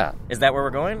 Yeah. Is that where we're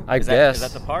going? I guess. Is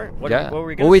that the part? What yeah. were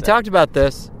we going to say? Well, we talked about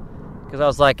this because I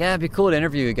was like, it'd be cool to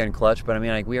interview you again, Clutch, but I mean,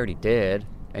 like, we already did.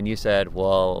 And you said,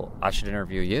 well, I should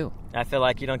interview you. I feel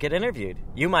like you don't get interviewed.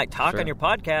 You might talk on your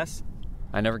podcast.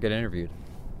 I never get interviewed.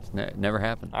 It's never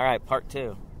happened. All right, part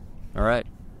 2. All right.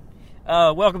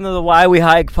 Welcome to the Why We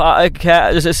Hike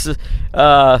podcast.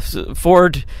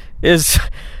 Ford is...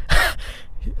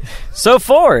 So,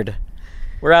 Ford,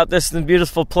 we're out this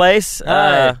beautiful place.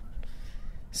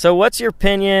 So what's your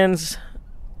opinions?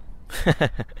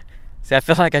 See, I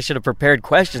feel like I should have prepared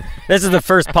questions. This is the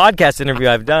first podcast interview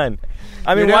I've done.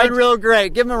 I mean, you're doing real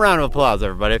great. Give him a round of applause,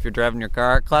 everybody. If you're driving your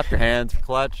car, clap your hands for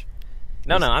Clutch.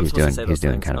 No, I'm supposed to say those He's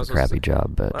doing things. kind of a crappy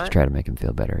job, but to try to make him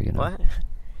feel better, you know. What?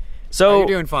 So you're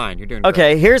doing fine. You're doing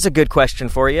okay. great. Here's a good question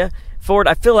for you, Ford.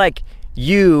 I feel like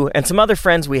you and some other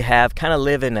friends we have kind of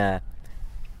live in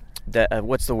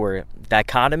what's the word?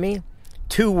 Dichotomy?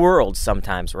 2 worlds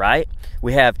sometimes, right?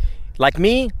 We have, like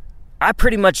me, I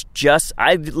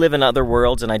live in other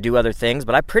worlds and I do other things,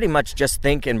 but I pretty much just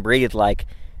think and breathe like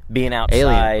being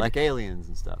outside. Like aliens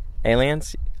and stuff.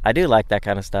 Aliens? I do like that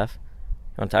kind of stuff.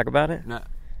 You want to talk about it? No.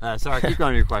 Sorry, keep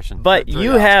going with your question. But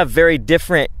you have very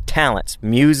different talents.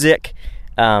 Music,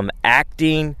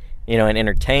 acting, and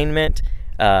entertainment,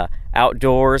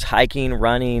 outdoors, hiking,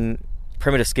 running,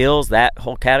 primitive skills, that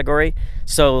whole category.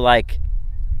 So, like,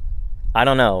 I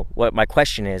don't know what my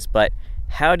question is, but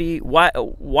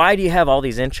why do you have all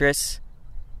these interests?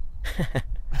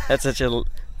 That's such a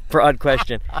broad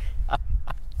question.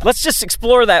 Let's just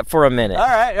explore that for a minute. All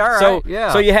right.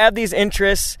 So you have these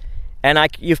interests, and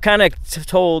you've kind of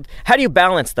told, how do you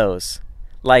balance those?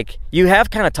 Like, you have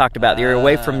kind of talked about you're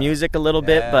away from music a little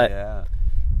bit, but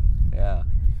yeah.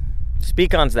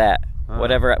 Speak on that.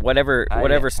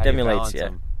 Whatever stimulates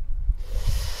you.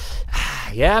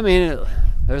 Yeah, I mean,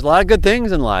 there's a lot of good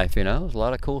things in life, There's a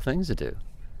lot of cool things to do.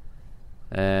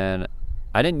 And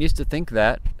I didn't used to think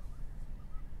that.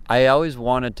 I always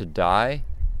wanted to die.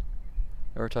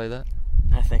 Ever tell you that?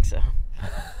 I think so.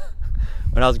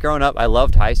 When I was growing up, I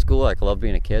loved high school. Like, I loved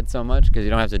being a kid so much because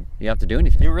you have to do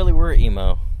anything. You really were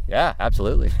emo. Yeah,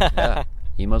 absolutely. Yeah,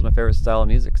 emo's my favorite style of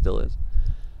music, still is.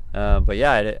 But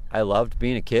yeah, I loved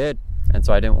being a kid, and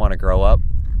so I didn't want to grow up.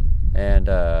 And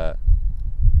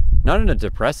not in a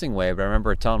depressing way, but I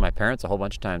remember telling my parents a whole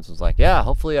bunch of times. I was like, yeah,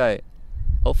 hopefully I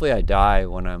die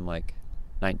when I'm like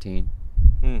 19.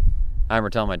 I remember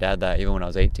telling my dad that even when I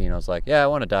was 18. I was like, yeah, I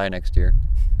want to die next year.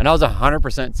 And I was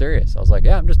 100% serious. I was like,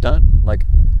 yeah, I'm just done. Like,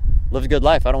 lived a good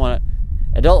life. I don't want to.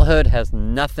 Adulthood has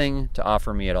nothing to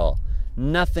offer me at all.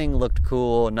 Nothing looked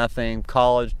cool. Nothing.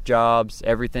 College, jobs,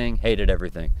 everything. Hated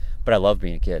everything. But I loved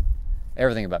being a kid.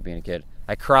 Everything about being a kid.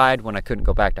 I cried when I couldn't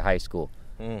go back to high school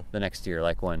the next year.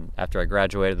 Like, after I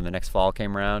graduated and the next fall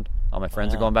came around, all my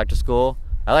friends are going back to school.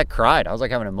 I cried. I was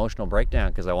like having an emotional breakdown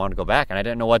because I wanted to go back and I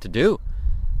didn't know what to do.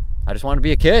 I just wanted to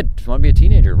be a kid. Just wanted to be a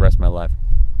teenager the rest of my life.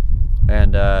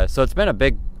 And so it's been a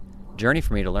big journey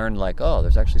for me to learn, like, oh,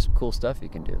 there's actually some cool stuff you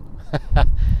can do.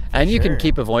 And you can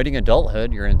keep avoiding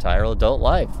adulthood your entire adult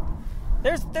life.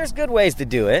 There's good ways to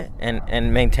do it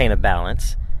and maintain a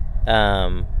balance.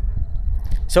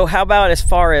 So how about as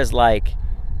far as like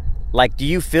do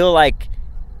you feel like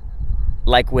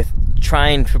with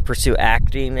trying to pursue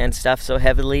acting and stuff so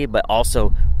heavily, but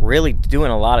also really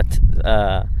doing a lot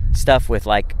of stuff with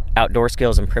like outdoor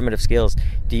skills and primitive skills,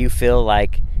 do you feel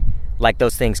like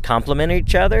those things complement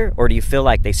each other, or do you feel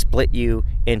like they split you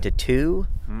into two?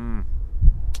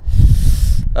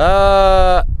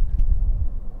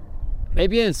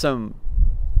 Maybe in some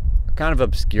kind of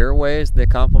obscure ways they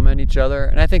complement each other,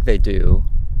 and I think they do.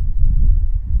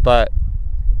 But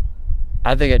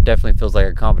I think it definitely feels like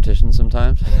a competition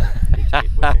sometimes.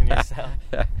 Within yourself.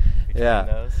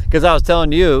 Yeah. Because I was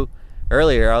telling you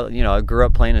earlier, I grew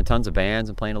up playing in tons of bands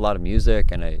and playing a lot of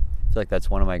music, and I feel like that's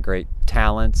one of my great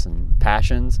talents and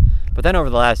passions. But then over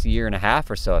the last year and a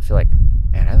half or so, I feel like,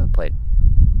 man, I haven't played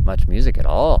much music at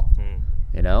all.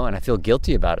 And I feel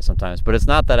guilty about it sometimes. But it's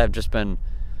not that I've just been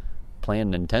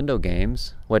playing Nintendo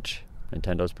games, which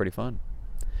Nintendo's pretty fun.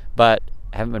 But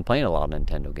I haven't been playing a lot of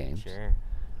Nintendo games. Sure.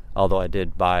 Although I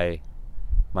did buy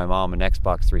my mom an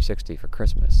Xbox 360 for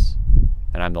Christmas,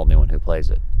 and I'm the only one who plays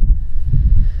it.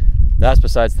 That's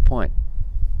besides the point.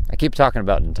 I keep talking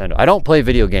about Nintendo. I don't play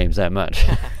video games that much.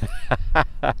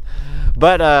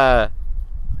 But I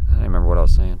don't remember what I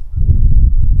was saying.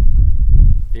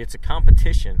 It's a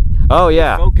competition. Oh,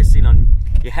 yeah. You're focusing on...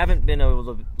 You haven't been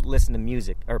able to listen to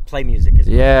music or play music as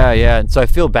well. Yeah. And so I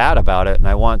feel bad about it, and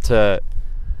I want to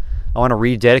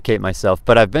rededicate myself.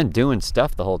 But I've been doing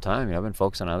stuff the whole time. I've been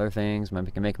focusing on other things,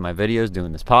 making my videos,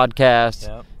 doing this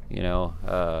podcast, doing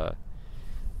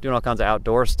all kinds of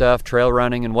outdoor stuff, trail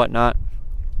running and whatnot.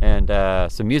 And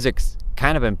so music's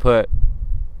kind of been put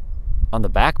on the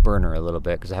back burner a little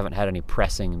bit because I haven't had any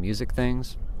pressing music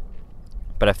things.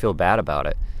 But I feel bad about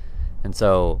it. And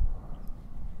so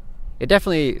it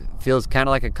definitely feels kind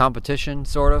of like a competition,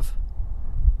 sort of.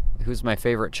 Who's my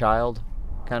favorite child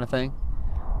kind of thing.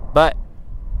 But,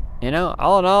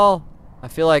 all in all, I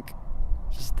feel like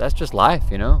that's just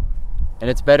life, And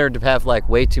it's better to have like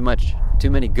too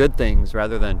many good things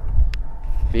rather than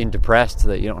being depressed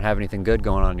that you don't have anything good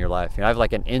going on in your life. I have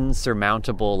like an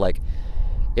insurmountable,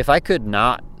 if I could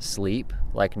not sleep,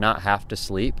 not have to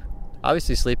sleep,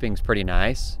 obviously sleeping's pretty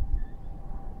nice,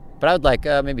 but I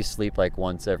would maybe sleep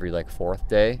once every fourth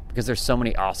day because there's so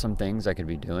many awesome things I could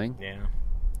be doing.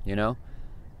 Yeah.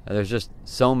 There's just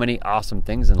so many awesome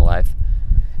things in life.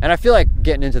 And I feel like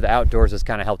getting into the outdoors has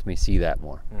kind of helped me see that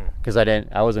more because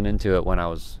I wasn't into it when I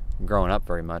was growing up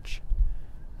very much.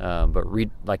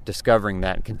 But discovering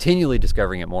that, continually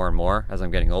discovering it more and more as I'm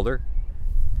getting older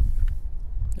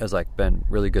has been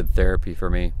really good therapy for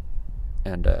me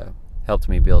and helped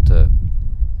me be able to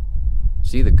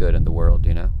see the good in the world,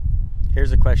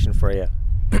 Here's a question for you.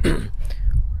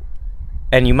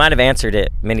 And you might have answered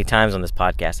it many times on this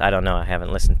podcast. I don't know. I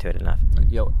haven't listened to it enough.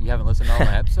 Yo, you haven't listened to all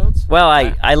my episodes? Well,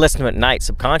 I listen to it at night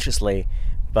subconsciously,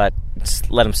 but just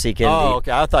let them seek in. Oh,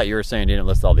 okay. I thought you were saying you didn't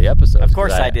listen to all the episodes. Of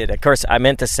course I did. Of course, I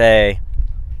meant to say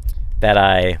that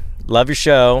I love your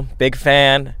show. Big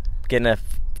fan. Getting a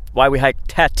Why We Hike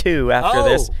tattoo after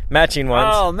this. Matching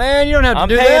ones. Oh, man, you don't have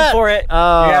to do that. I'm paying for it. You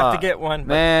have to get one.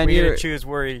 Man, we got to choose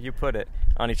where you put it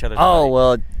on each other's body. body.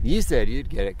 Well, you said you'd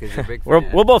get it because you're a big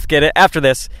fan. We'll both get it after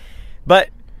this. But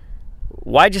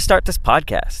why'd you start this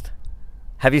podcast?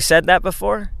 Have you said that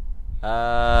before?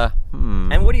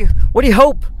 And what do you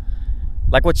hope?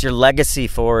 What's your legacy,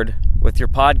 Ford, with your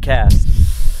podcast?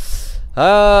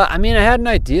 I had an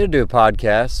idea to do a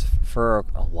podcast for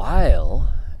a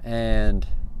while, and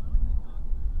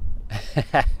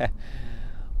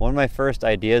one of my first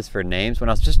ideas for names when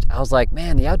I was like,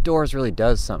 man, the outdoors really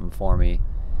does something for me.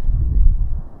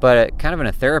 But kind of in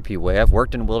a therapy way. I've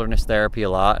worked in wilderness therapy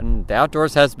a lot, and the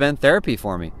outdoors has been therapy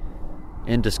for me.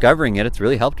 In discovering it, it's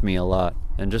really helped me a lot.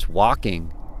 And just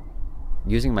walking,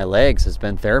 using my legs has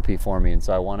been therapy for me. And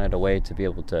so I wanted a way to be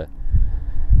able to...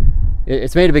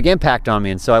 It's made a big impact on me.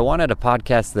 And so I wanted a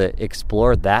podcast that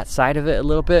explored that side of it a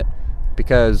little bit,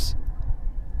 because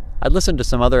I'd listened to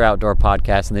some other outdoor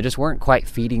podcasts and they just weren't quite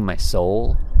feeding my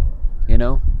soul,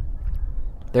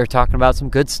 They're talking about some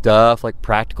good stuff, like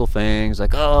practical things,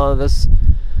 oh, this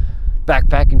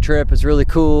backpacking trip is really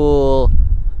cool.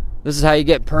 This is how you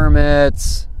get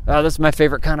permits. Oh, this is my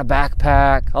favorite kind of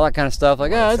backpack. All that kind of stuff.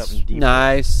 It's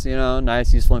nice,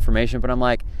 nice, useful information. But I'm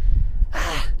like,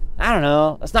 I don't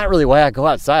know. That's not really why I go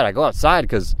outside. I go outside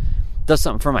because it does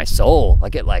something for my soul.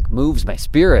 It moves my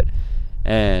spirit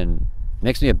and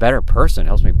makes me a better person.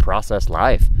 Helps me process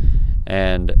life.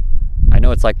 And I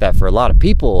know it's like that for a lot of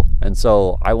people, and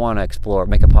so I want to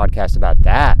make a podcast about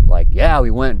that.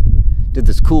 We went, did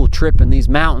this cool trip in these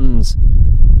mountains,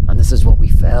 and this is what we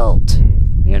felt,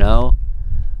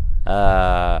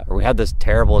 or we had this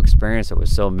terrible experience that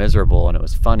was so miserable and it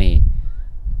was funny,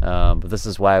 but this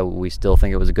is why we still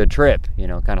think it was a good trip,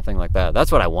 kind of thing like that.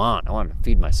 That's what I want. I want to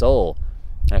feed my soul,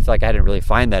 and I feel like I didn't really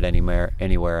find that anywhere,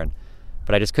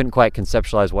 but I just couldn't quite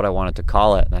conceptualize what I wanted to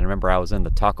call it. And I remember I was in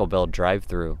the Taco Bell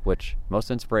drive-thru, which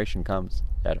most inspiration comes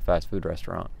at a fast food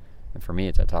restaurant. And for me,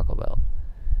 it's at Taco Bell.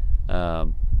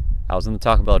 I was in the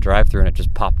Taco Bell drive-thru and it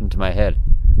just popped into my head,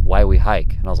 Why We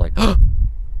Hike. And I was like, oh,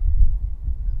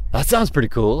 that sounds pretty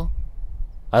cool.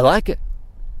 I like it.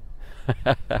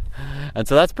 And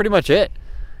so that's pretty much it.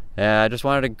 I just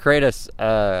wanted to create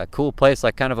a cool place,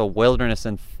 kind of a wilderness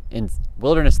and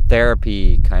wilderness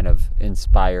therapy kind of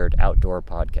inspired outdoor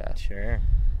podcast. Sure.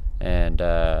 And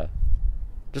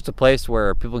just a place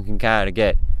where people can kind of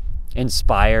get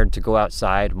inspired to go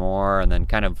outside more and then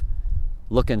kind of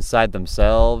look inside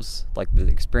themselves, the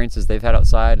experiences they've had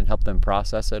outside, and help them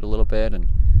process it a little bit, and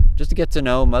just to get to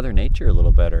know Mother Nature a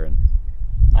little better. And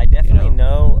I definitely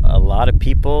know a lot of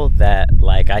people that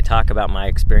I talk about my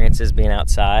experiences being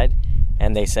outside,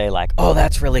 and they say like, oh,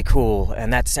 that's really cool,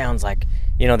 and that sounds like,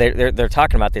 you know, they're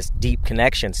talking about this deep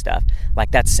connection stuff. Like,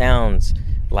 that sounds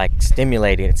like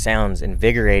stimulating, it sounds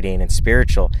invigorating and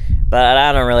spiritual, but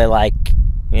I don't really like,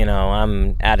 you know,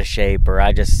 I'm out of shape, or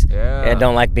I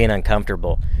don't like being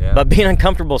uncomfortable. Yeah. But being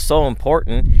uncomfortable is so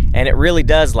important, and it really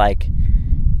does, like,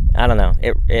 I don't know,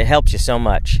 it helps you so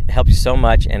much. It helps you so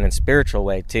much, and in a spiritual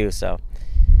way too. So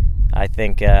I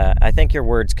think your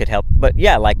words could help. But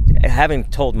yeah, like, having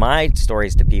told my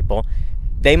stories to people,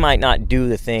 they might not do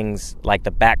the things like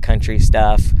the backcountry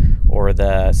stuff or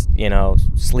the, you know,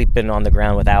 sleeping on the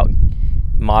ground without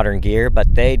modern gear,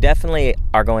 but they definitely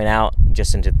are going out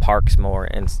just into parks more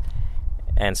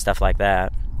and stuff like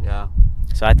that. Yeah.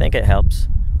 So I think it helps.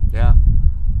 Yeah.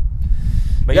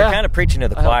 But you're kind of preaching to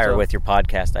the choir with your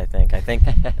podcast, I think.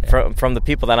 from the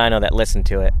people that I know that listen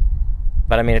to it.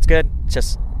 But I mean, it's good. It's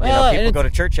just, you know, people go to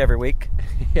church every week.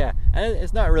 Yeah. And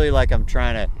it's not really like I'm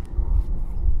trying to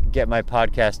get my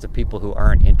podcast to people who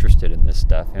aren't interested in this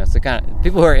stuff. You know, it's the kind of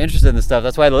people who are interested in this stuff.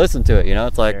 That's why they listen to it. You know,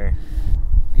 it's like, sure.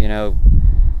 You know,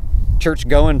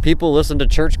 church-going people listen to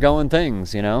church-going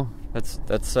things. You know, that's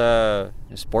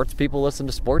sports people listen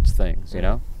to sports things. You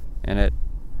know, and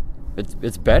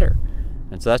it's better.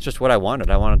 And so that's just what I wanted.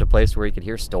 I wanted a place where you could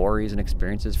hear stories and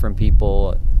experiences from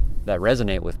people that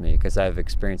resonate with me, because I've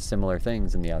experienced similar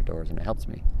things in the outdoors, and it helps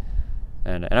me.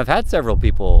 And I've had several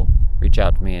people reach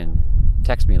out to me and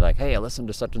text me like, hey, I listened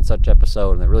to such and such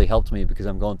episode, and it really helped me because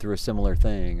I'm going through a similar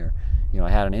thing, or, you know, I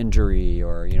had an injury,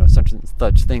 or, you know, such and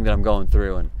such thing that I'm going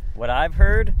through. And what I've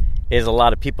heard is a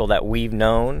lot of people that we've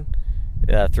known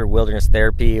through wilderness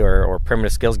therapy or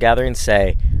primitive skills gathering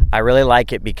say, I really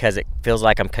like it because it feels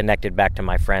like I'm connected back to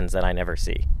my friends that I never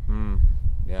see.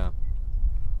 Yeah.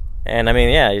 And I mean,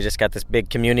 yeah, you just got this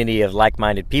big community of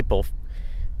like-minded people,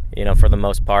 you know, for the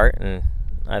most part, and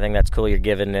I think that's cool. You're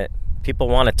giving it. People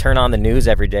want to turn on the news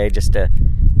every day just to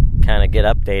kind of get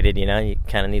updated, you know. You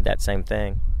kind of need that same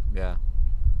thing. Yeah.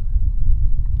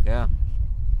 Yeah.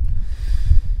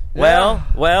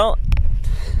 Well,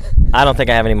 I don't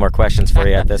think I have any more questions for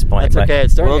you at this point. That's okay.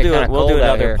 It's starting to get kind of cold. We'll do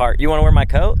another here. part. You want to wear my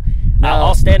coat? No.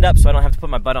 I'll stand up so I don't have to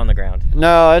put my butt on the ground.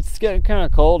 No, it's getting kind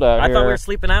of cold out here. I thought we were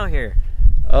sleeping out here.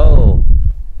 Oh,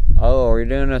 are we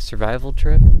doing a survival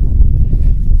trip?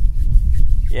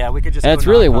 Yeah, we could just. And it's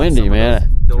really windy,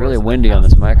 man. It's really windy on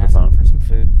this microphone. For some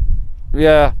food.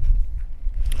 Yeah.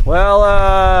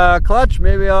 Well, Clutch,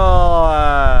 maybe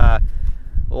I'll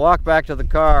walk back to the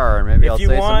car, and maybe I'll say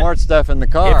some more stuff in the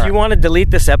car. If you want to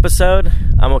delete this episode,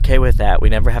 I'm okay with that. We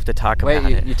never have to talk about it.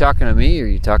 Wait, you talking to me, or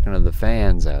you talking to the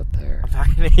fans out there? I'm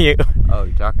talking to you. Oh,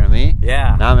 you're talking to me?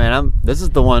 Yeah. Nah, man, this is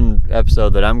the one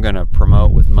episode that I'm going to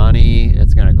promote with money.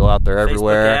 It's going to go out there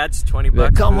everywhere. Facebook ads,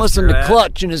 $20. Come listen to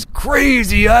Clutch and his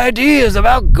crazy ideas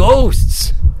about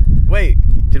ghosts. Wait,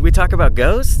 did we talk about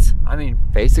ghosts? I mean,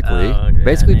 basically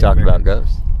talking about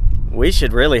ghosts. We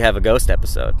should really have a ghost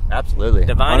episode. Absolutely.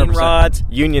 Divining 100%. Rods,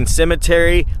 Union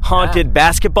Cemetery, haunted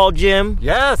basketball gym.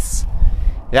 Yes.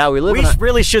 Yeah, we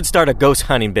really should start a ghost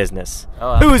hunting business.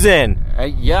 Oh, who's in?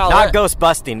 Not ghost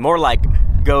busting, more like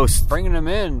ghost. Bringing them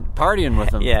in, partying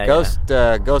with them.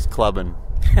 Ghost clubbing.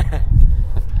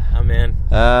 I'm in.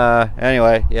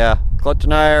 Anyway, yeah. Clutch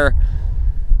and I are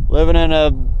living in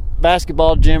a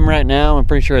basketball gym right now. I'm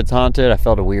pretty sure it's haunted. I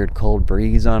felt a weird cold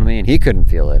breeze on me, and he couldn't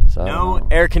feel it. So no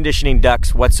air conditioning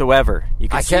ducts whatsoever. You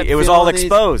could see it was all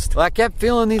exposed. I kept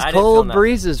feeling these cold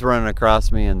breezes running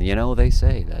across me, and you know they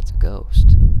say that's a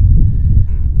ghost.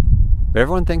 But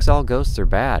everyone thinks all ghosts are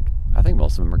bad. I think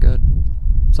most of them are good.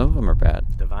 Some of them are bad.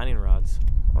 Divining rods.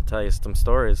 I'll tell you some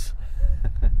stories.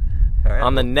 Right.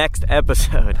 On the next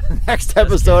episode. Next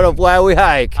episode of Why We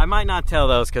Hike. I might not tell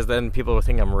those because then people will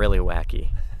think I'm really wacky.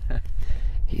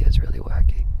 He is really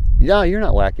wacky. No, you're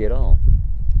not wacky at all.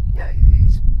 Yeah,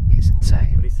 he's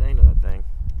insane. What are you saying to that thing?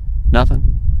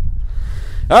 Nothing.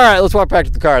 All right, let's walk back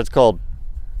to the car. It's cold.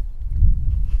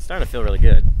 It's starting to feel really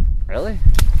good. Really?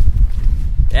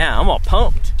 Yeah, I'm all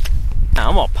pumped.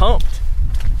 I'm all pumped.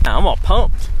 I'm all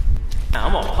pumped.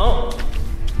 I'm all pumped.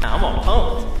 I'm all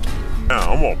pumped.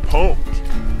 I'm all pumped.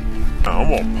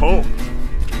 I'm all pumped. I'm all pumped.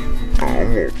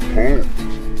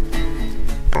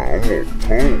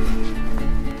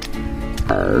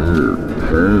 I'm all pumped.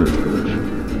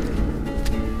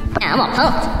 I'm all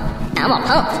pumped. I'm all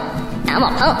pumped. I'm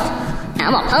all pumped.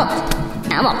 I'm all pumped.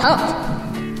 I'm all pumped.